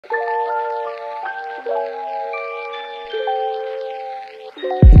見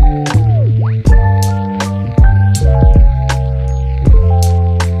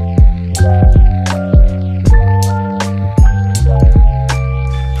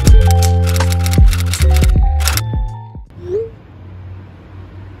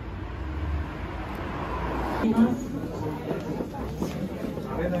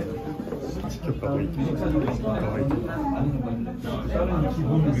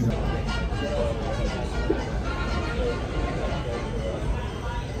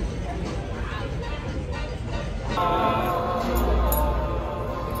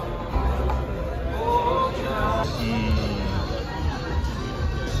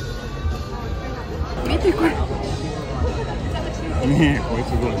てこれ。ねえ、これ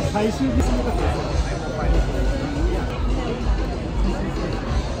すごい。最終日すごかったです。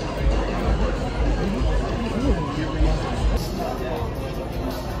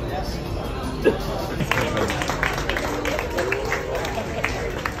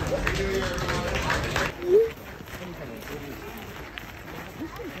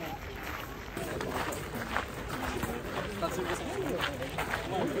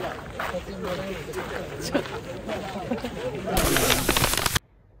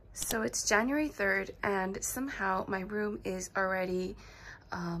So it's January 3rd and somehow my room is already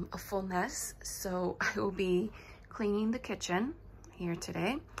a full mess. So I will be cleaning the kitchen here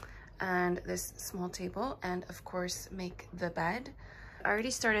today and this small table, and of course make the bed. I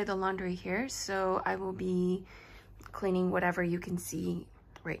already started the laundry here, so I will be cleaning whatever you can see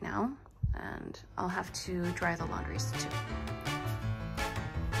right now, and I'll have to dry the laundries too.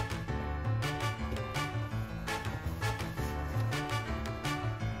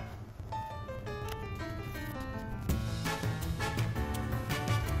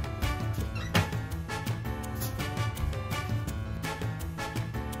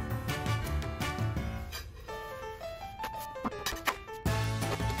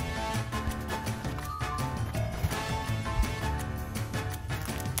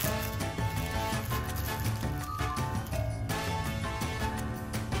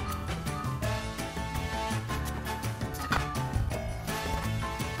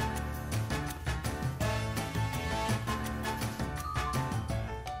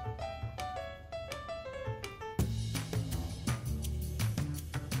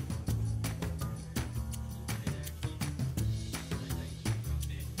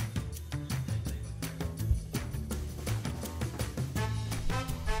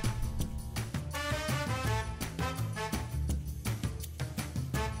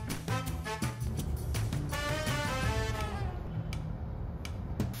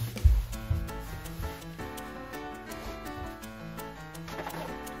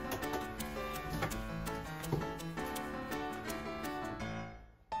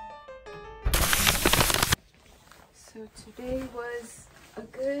 So today was a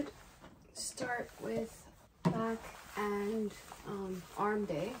good start with back and arm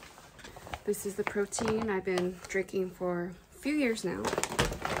day. This is the protein I've been drinking for a few years now,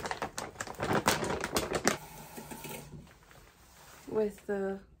 with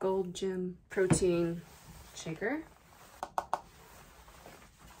the Gold Gym protein shaker.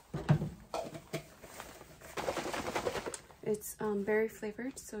 It's berry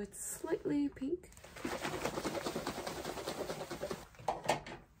flavored, so it's slightly pink.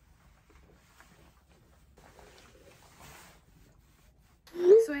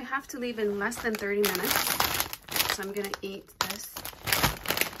 So I have to leave in less than 30 minutes, so I'm gonna eat this.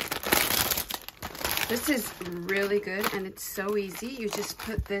 This is really good and it's so easy. You just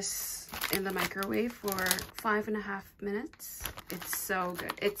put this in the microwave for 5.5 minutes. It's so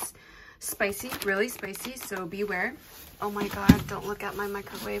good. It's spicy, really spicy, so beware. Oh my god, don't look at my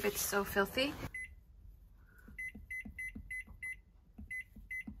microwave, it's so filthy.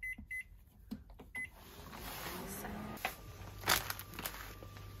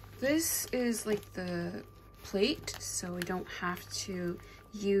 This is like the plate, so we don't have to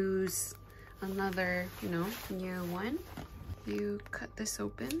use another, new one. You cut this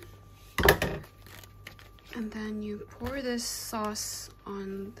open and then you pour this sauce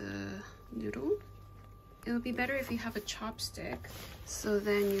on the noodle. It would be better if you have a chopstick, so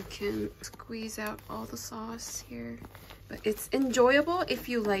then you can squeeze out all the sauce here. But it's enjoyable if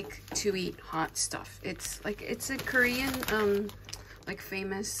you like to eat hot stuff. It's a Korean like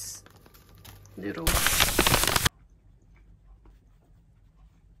famous noodle.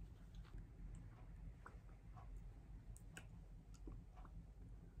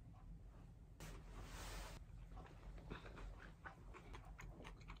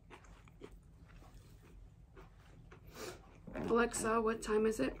 Alexa, what time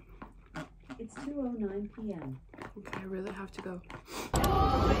is it? It's 2:09 p.m. Okay, I really have to go.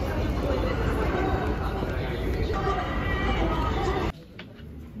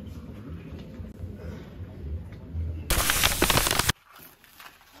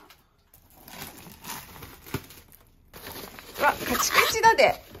わ、カチカチだ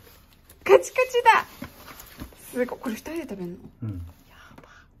で。カチカチだ。すごい、これ2人で食べるの？うん。やば。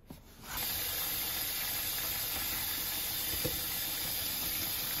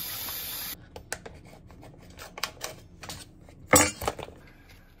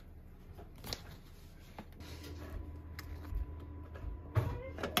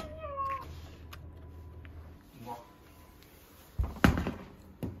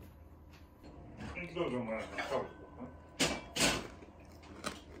どうぞもらって食べて。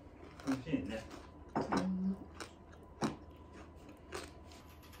美味しいね。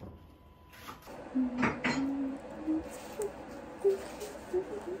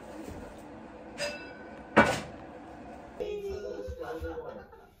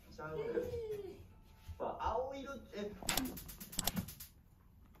青色って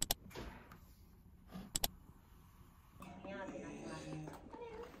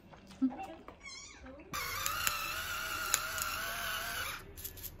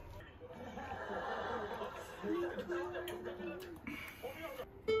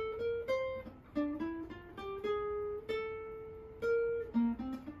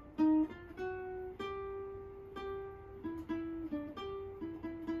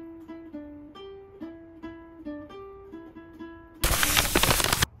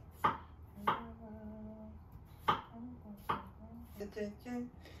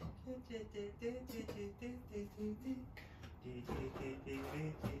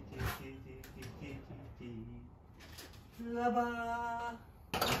ラバー。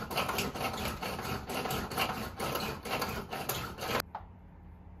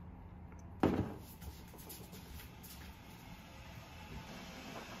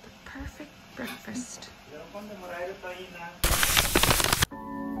Perfect breakfast. 喜んでもらえるといいな。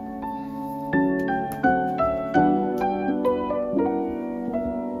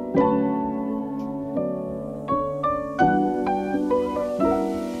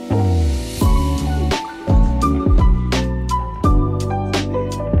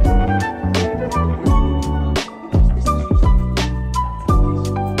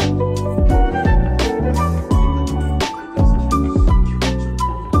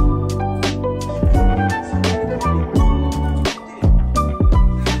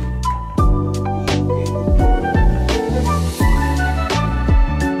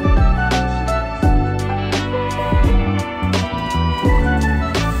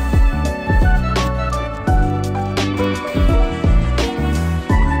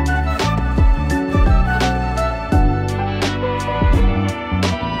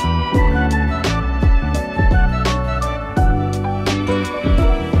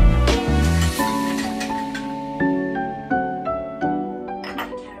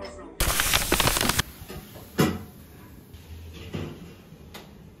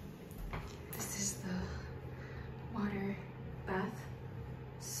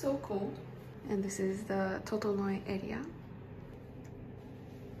So cold. And this is the Totonoi area.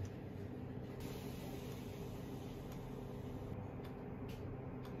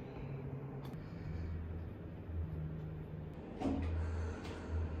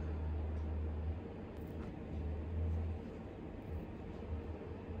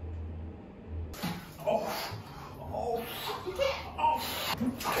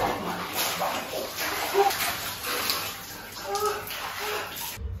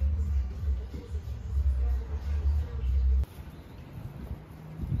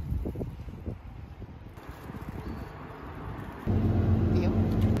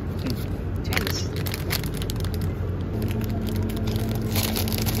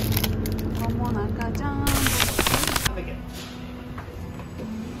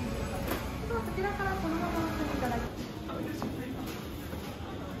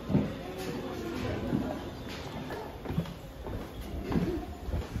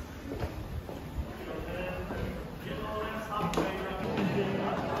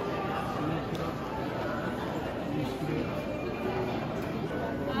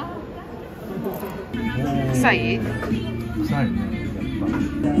臭い？臭いね。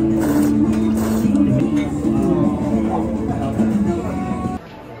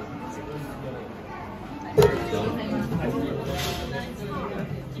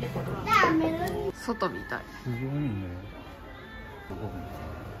外みたい。すごいね。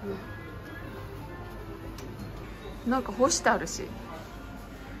なんか干してあるし。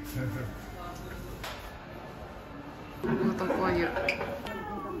something for you.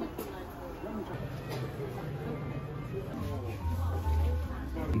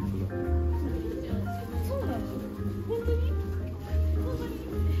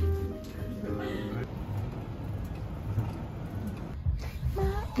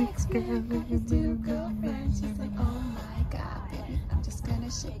 Do girlfriend, she's like, oh my god, baby, I'm just gonna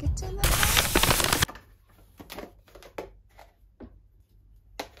shake it till the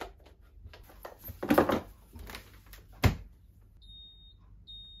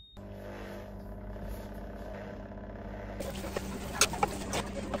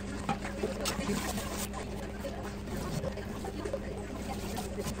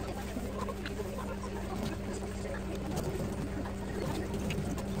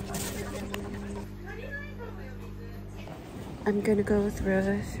I'm gonna go through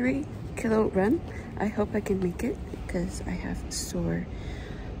a 3-kilo run. I hope I can make it because I have sore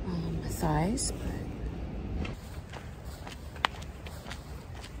thighs,